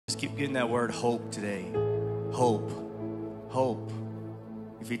keep getting that word hope today. Hope. Hope.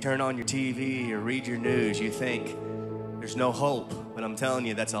 If you turn on your TV or read your news, you think there's no hope. But I'm telling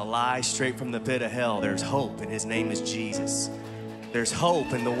you, that's a lie straight from the pit of hell. There's hope, and his name is Jesus. There's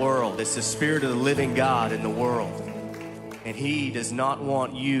hope in the world. It's the Spirit of the living God in the world. And he does not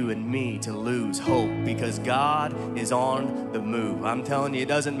want you and me to lose hope, because God is on the move. I'm telling you, it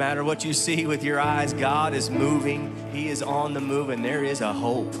doesn't matter what you see with your eyes. God is moving. He is on the move, and there is a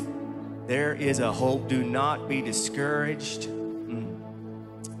hope. There is a hope. Do not be discouraged,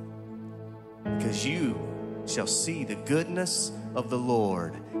 because you shall see the goodness of the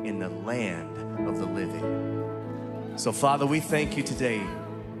Lord in the land of the living. So, Father, we thank you today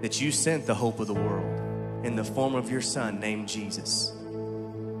that you sent the hope of the world in the form of your Son named Jesus.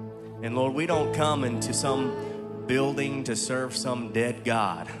 And Lord, we don't come into some building to serve some dead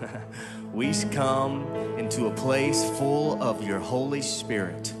God. We come into a place full of your Holy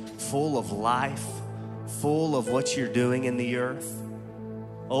Spirit, full of life, full of what you're doing in the earth.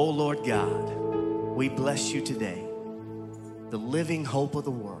 Oh, Lord God, we bless you today, the living hope of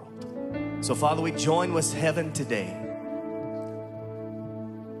the world. So, Father, we join with heaven today.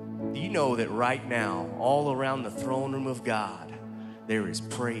 Do you know that right now, all around the throne room of God, there is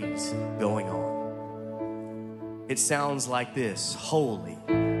praise going on? It sounds like this: holy,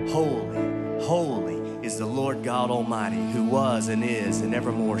 holy, holy is the Lord God Almighty, who was and is and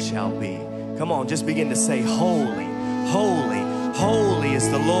evermore shall be. Come on, just begin to say, holy, holy, holy is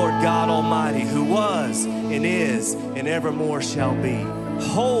the Lord God Almighty, who was and is and evermore shall be.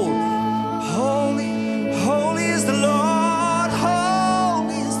 Holy, holy, holy is the Lord,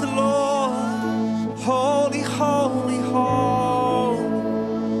 holy is the Lord, holy, holy, holy.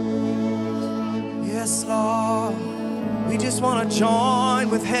 Yes, Lord, we just want to join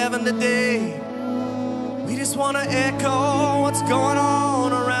with heaven today. We just want to echo what's going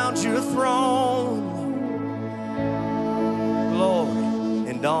on around your throne. Glory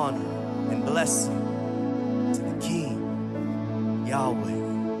and honor and blessing to the King, Yahweh,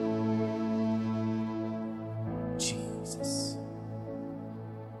 Jesus.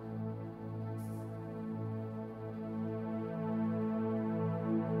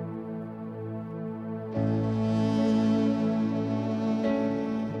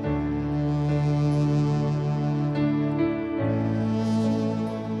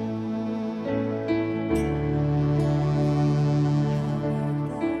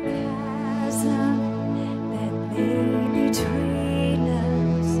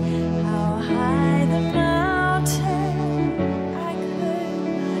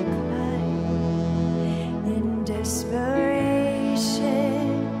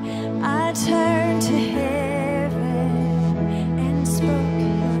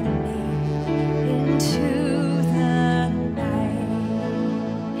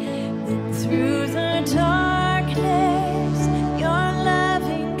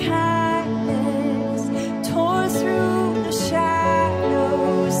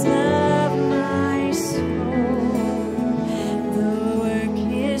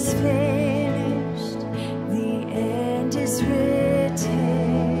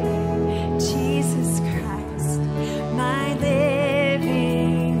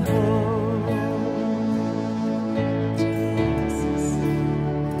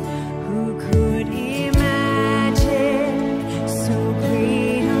 Who could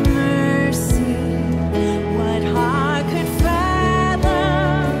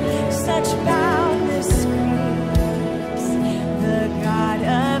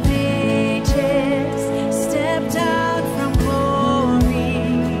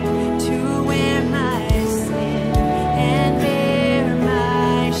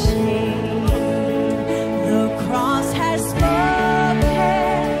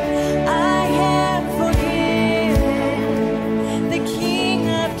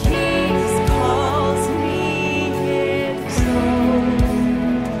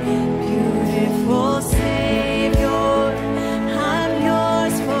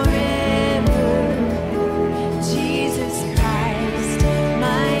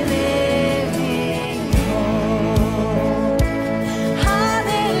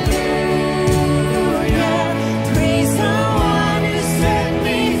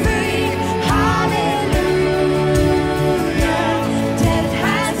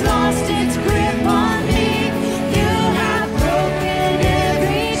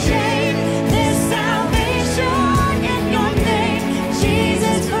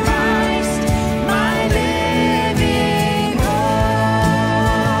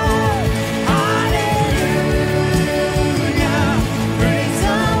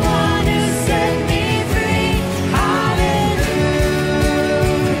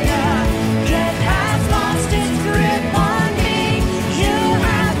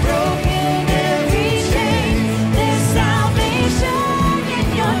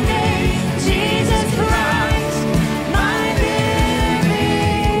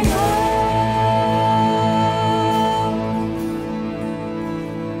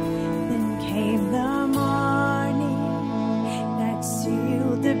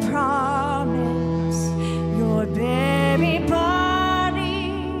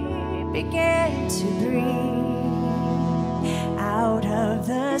began to breathe. Out of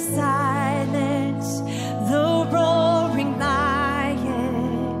the silence, the roaring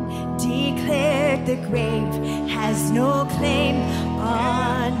lion declared the grave has no claim